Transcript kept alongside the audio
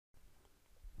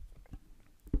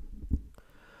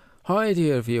Hi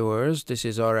dear viewers, this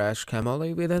is Arash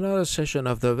Kamali with another session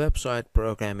of the website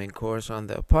programming course on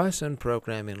the Python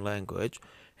programming language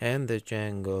and the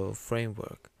Django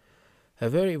framework. A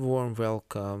very warm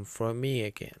welcome from me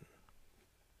again.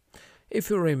 If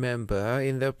you remember,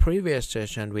 in the previous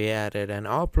session we added an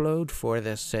upload for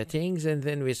the settings, and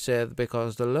then we said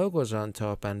because the logos on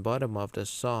top and bottom of the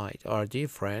site are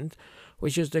different,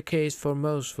 which is the case for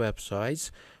most websites,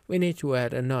 we need to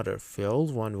add another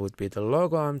field. One would be the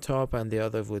logo on top and the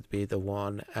other would be the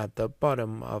one at the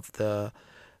bottom of the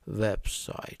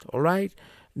website. Alright,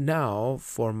 now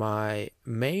for my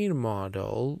main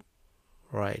model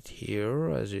right here,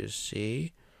 as you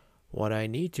see, what I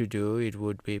need to do, it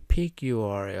would be pick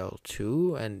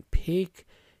URL2 and pick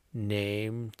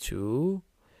name2.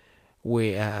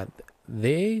 We add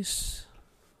this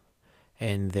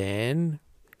and then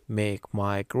make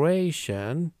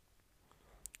migration,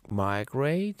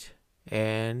 migrate,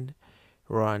 and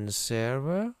run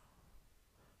server.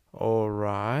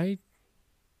 Alright,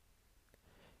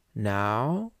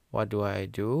 now what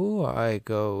do? I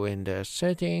go in the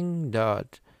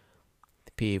setting.py,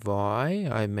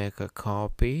 I make a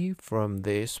copy from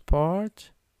this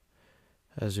part,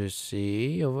 as you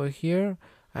see over here,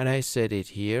 and I set it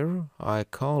here. I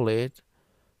call it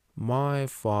my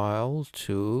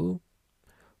file2.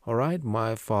 Alright,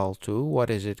 my file2, what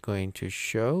is it going to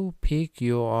show? Pick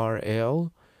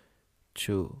URL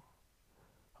 2.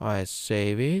 I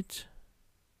save it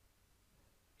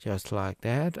just like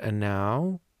that, and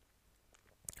now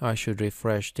I should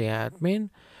refresh the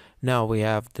admin. Now we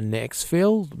have the next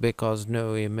field because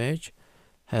no image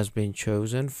has been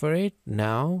chosen for it.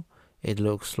 Now it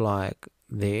looks like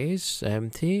this,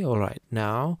 empty. Alright,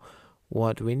 now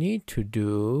what we need to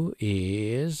do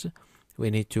is we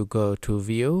need to go to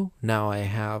view. Now I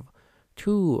have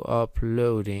two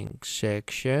uploading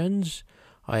sections.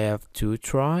 I have 2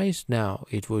 tries. Now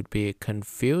it would be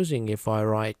confusing if I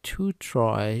write 2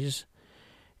 tries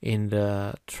in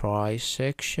the try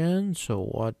section. So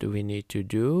what do we need to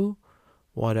do?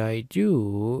 What I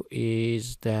do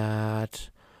is that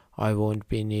I won't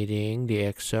be needing the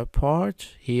extra part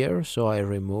here, so I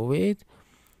remove it,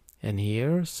 and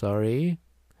here, sorry,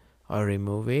 I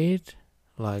remove it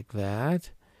like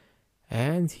that,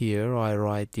 and here I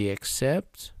write the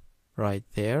except right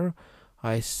there.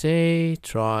 I say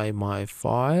try my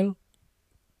file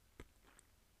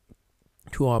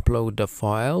to upload the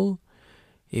file.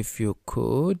 If you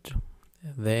could,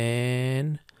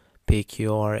 then pick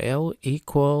URL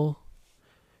equal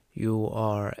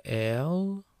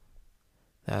URL.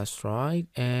 That's right.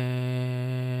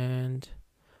 And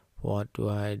what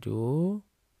do?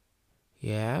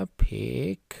 Yeah,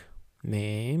 pick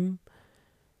name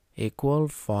equal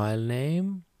file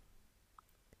name.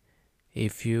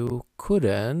 If you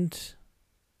couldn't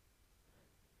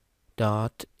do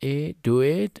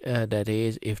it, that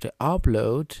is, if the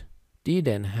upload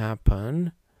didn't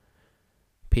happen,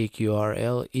 pick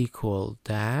URL equal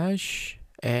dash,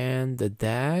 and the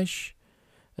dash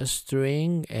a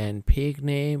string, and pick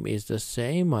name is the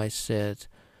same. I set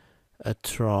a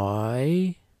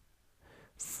try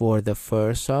for the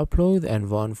first upload and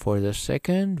 1 for the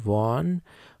second one.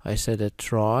 I said a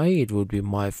try, it would be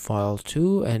my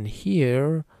file2, and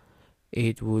here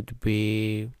it would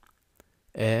be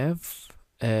fs2.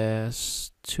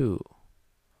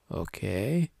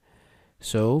 Okay,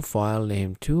 so file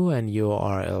name 2 and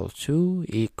URL2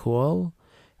 equal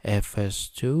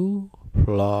fs2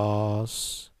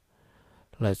 plus,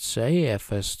 let's say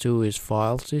fs2 is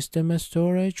file system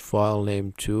storage, file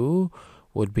name 2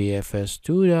 would be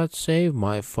fs2.save,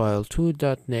 my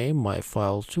file2.name, my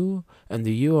file2, and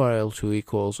the URL2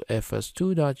 equals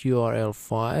fs2.url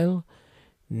file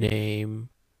name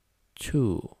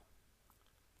 2.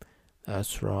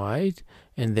 That's right.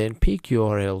 And then pick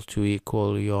URL2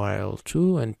 equal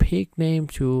URL2 and pick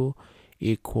name2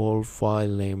 equal file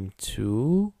name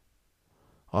 2.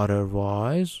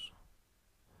 Otherwise,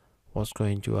 what's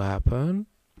going to happen?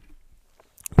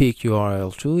 Pick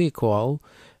URL2 equal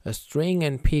a string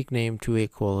and pick name2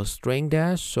 equal a string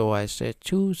dash. So I set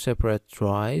 2 separate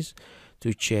tries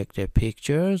to check the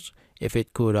pictures. If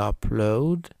it could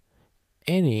upload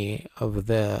any of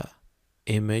the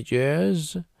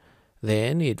images,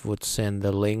 then it would send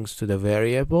the links to the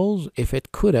variables. If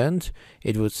it couldn't,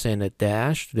 it would send a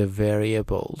dash to the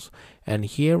variables. And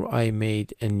here I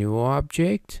made a new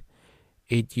object.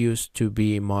 It used to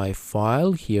be my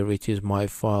file. Here it is my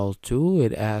file2.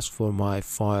 It asks for my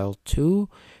file2.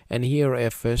 And here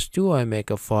fs2, I make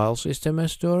a file system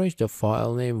storage. The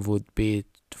file name would be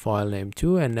file name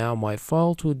 2. And now my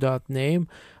file2.name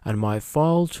and my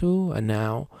file2. And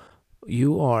now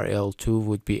URL2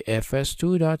 would be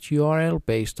fs2.url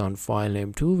based on file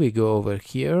name 2. We go over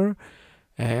here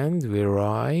and we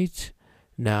write,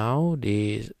 now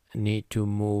these need to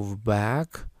move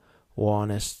back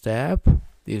one step.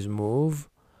 These move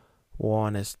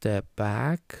one step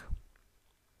back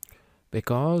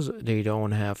because they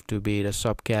don't have to be the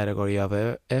subcategory of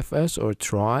fs or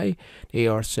try. They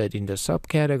are set in the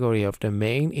subcategory of the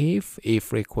main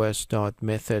if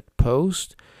request.method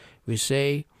post. We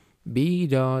say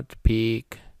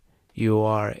b.pick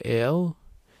URL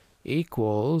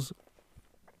equals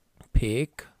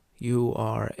pick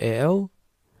URL.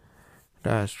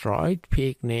 That's right.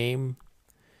 Pick name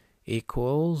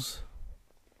equals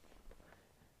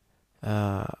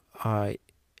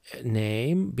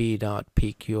name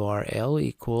b.pick URL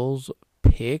equals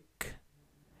pick,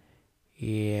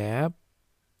 yep,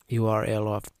 URL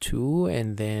of 2,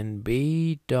 and then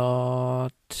b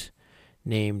dot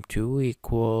name 2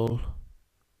 equal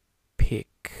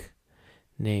pick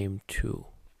name 2.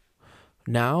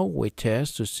 Now we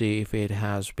test to see if it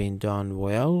has been done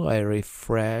well. I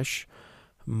refresh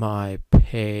my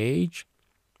page.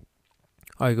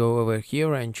 I go over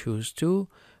here and choose 2.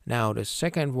 Now the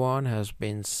second one has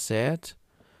been set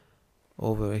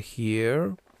over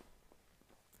here.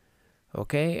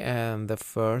 Okay, and the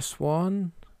first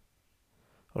one.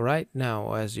 Alright,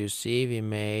 now as you see, we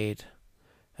made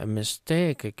a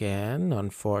mistake again,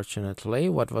 unfortunately.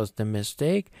 What was the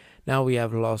mistake? Now we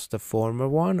have lost the former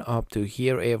one. Up to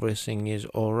here everything is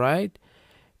alright.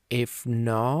 If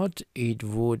not, it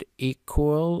would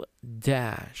equal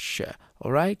dash.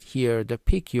 Alright, here the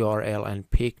pick URL and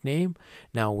pick name.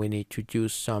 Now we need to do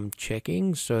some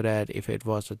checking so that if it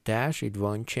was a dash, it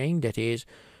won't change. That is,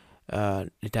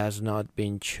 it has not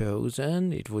been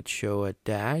chosen. It would show a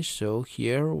dash. So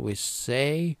here we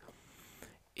say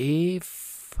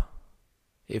if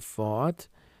what?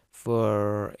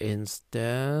 For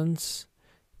instance,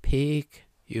 pick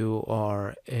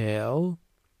URL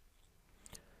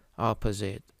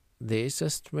opposite this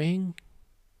string.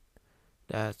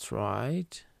 That's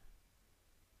right.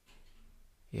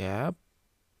 Yep.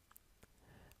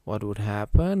 What would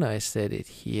happen? I said it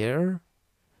here.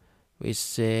 We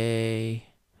say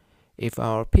if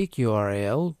our pick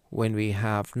URL, when we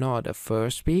have not a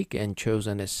first pick and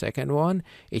chosen a second one,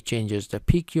 it changes the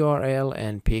pick URL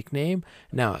and pick name.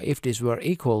 Now, if this were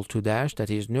equal to dash, that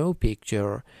is no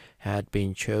picture had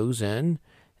been chosen,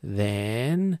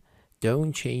 then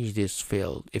don't change this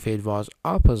field. If it was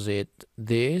opposite,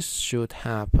 this should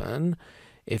happen.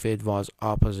 If it was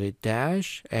opposite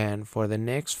dash, and for the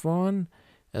next one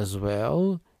as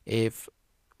well, if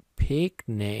pick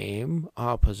name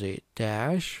opposite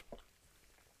dash,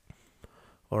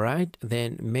 alright,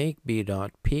 then make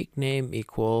b.pick name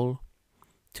equal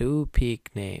to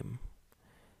pick name.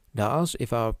 Thus,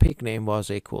 if our pick name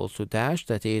was equal to dash,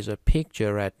 that is a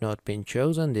picture had not been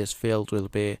chosen, this field will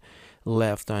be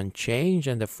left unchanged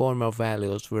and the former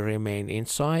values will remain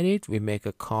inside it. We make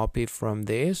a copy from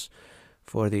this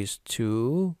for these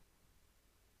two.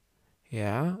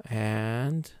 Yeah,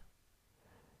 and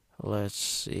let's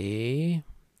see,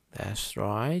 that's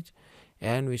right.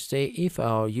 And we say if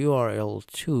our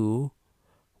URL2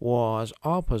 was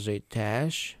opposite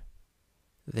dash,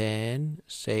 then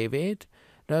save it.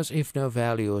 Thus, if no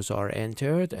values are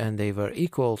entered and they were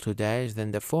equal to dash,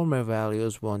 then the former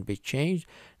values won't be changed.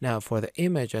 Now for the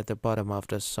image at the bottom of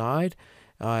the site,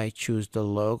 I choose the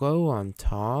logo on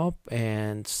top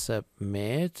and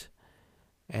submit.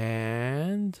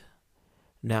 And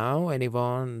now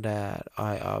anytime that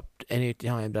I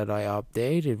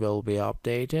update, it will be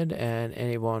updated, and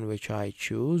anyone which I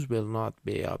choose will not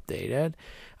be updated.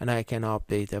 And I can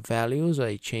update the values.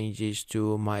 I change these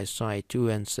to my site 2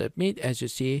 and submit. As you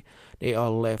see, they are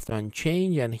left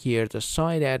unchanged, and here the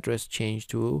site address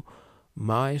changed to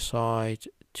my site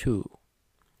 2.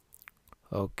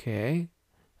 Okay,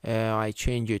 I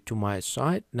change it to my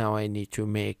site. Now I need to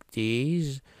make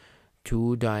these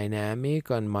two dynamic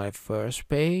on my first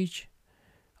page.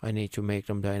 I need to make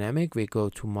them dynamic. We go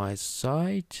to my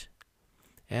site,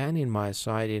 and in my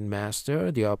site in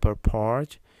master, the upper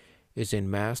part is in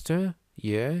master.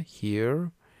 Yeah,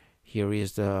 here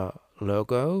is the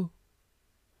logo.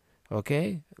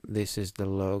 Okay, this is the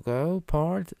logo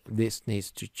part. This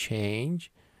needs to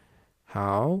change.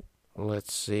 How?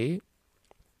 Let's see.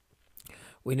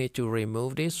 We need to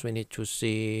remove this. We need to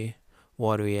see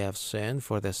what we have sent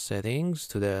for the settings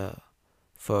to the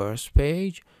first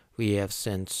page. We have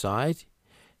sent site.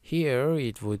 Here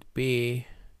it would be,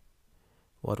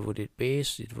 what would it be?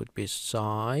 It would be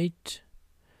site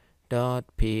dot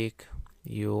pick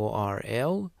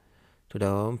URL to the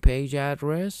home page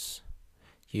address.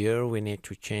 Here we need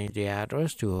to change the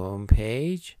address to home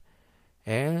page,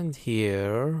 and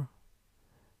here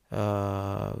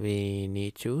we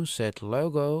need to set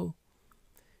logo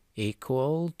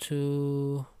equal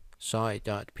to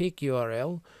site.pic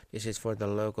URL. This is for the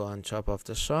logo on top of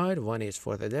the site. One is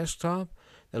for the desktop,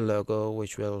 the logo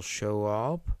which will show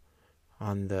up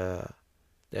on the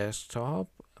desktop.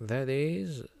 That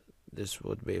is, this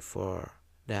would be for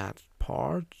that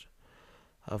part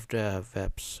of the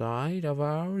website of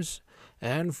ours,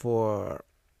 and for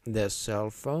the cell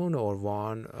phone or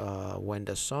one when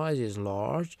the size is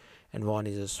large and one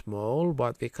is small,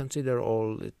 but we consider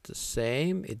all it the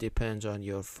same. It depends on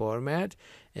your format.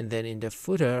 And then in the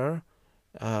footer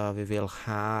we will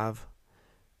have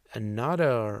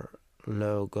another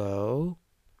logo.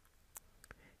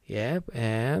 Yep,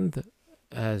 and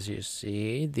as you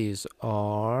see, these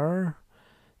are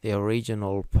the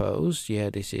original post. Yeah,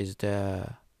 this is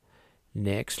the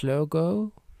next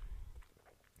logo,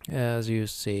 as you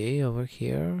see over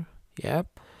here.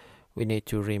 Yep, we need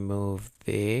to remove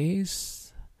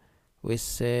this. We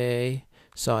say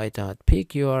site.pic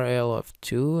URL of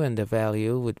 2, and the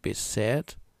value would be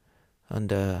set on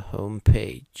the home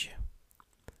page,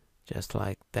 just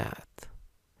like that.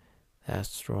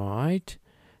 That's right.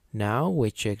 Now we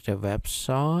check the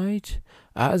website.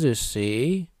 As you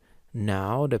see,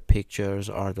 now the pictures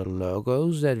are the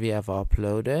logos that we have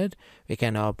uploaded. We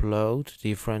can upload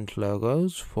different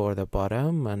logos for the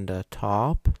bottom and the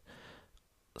top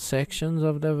sections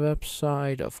of the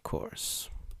website, of course.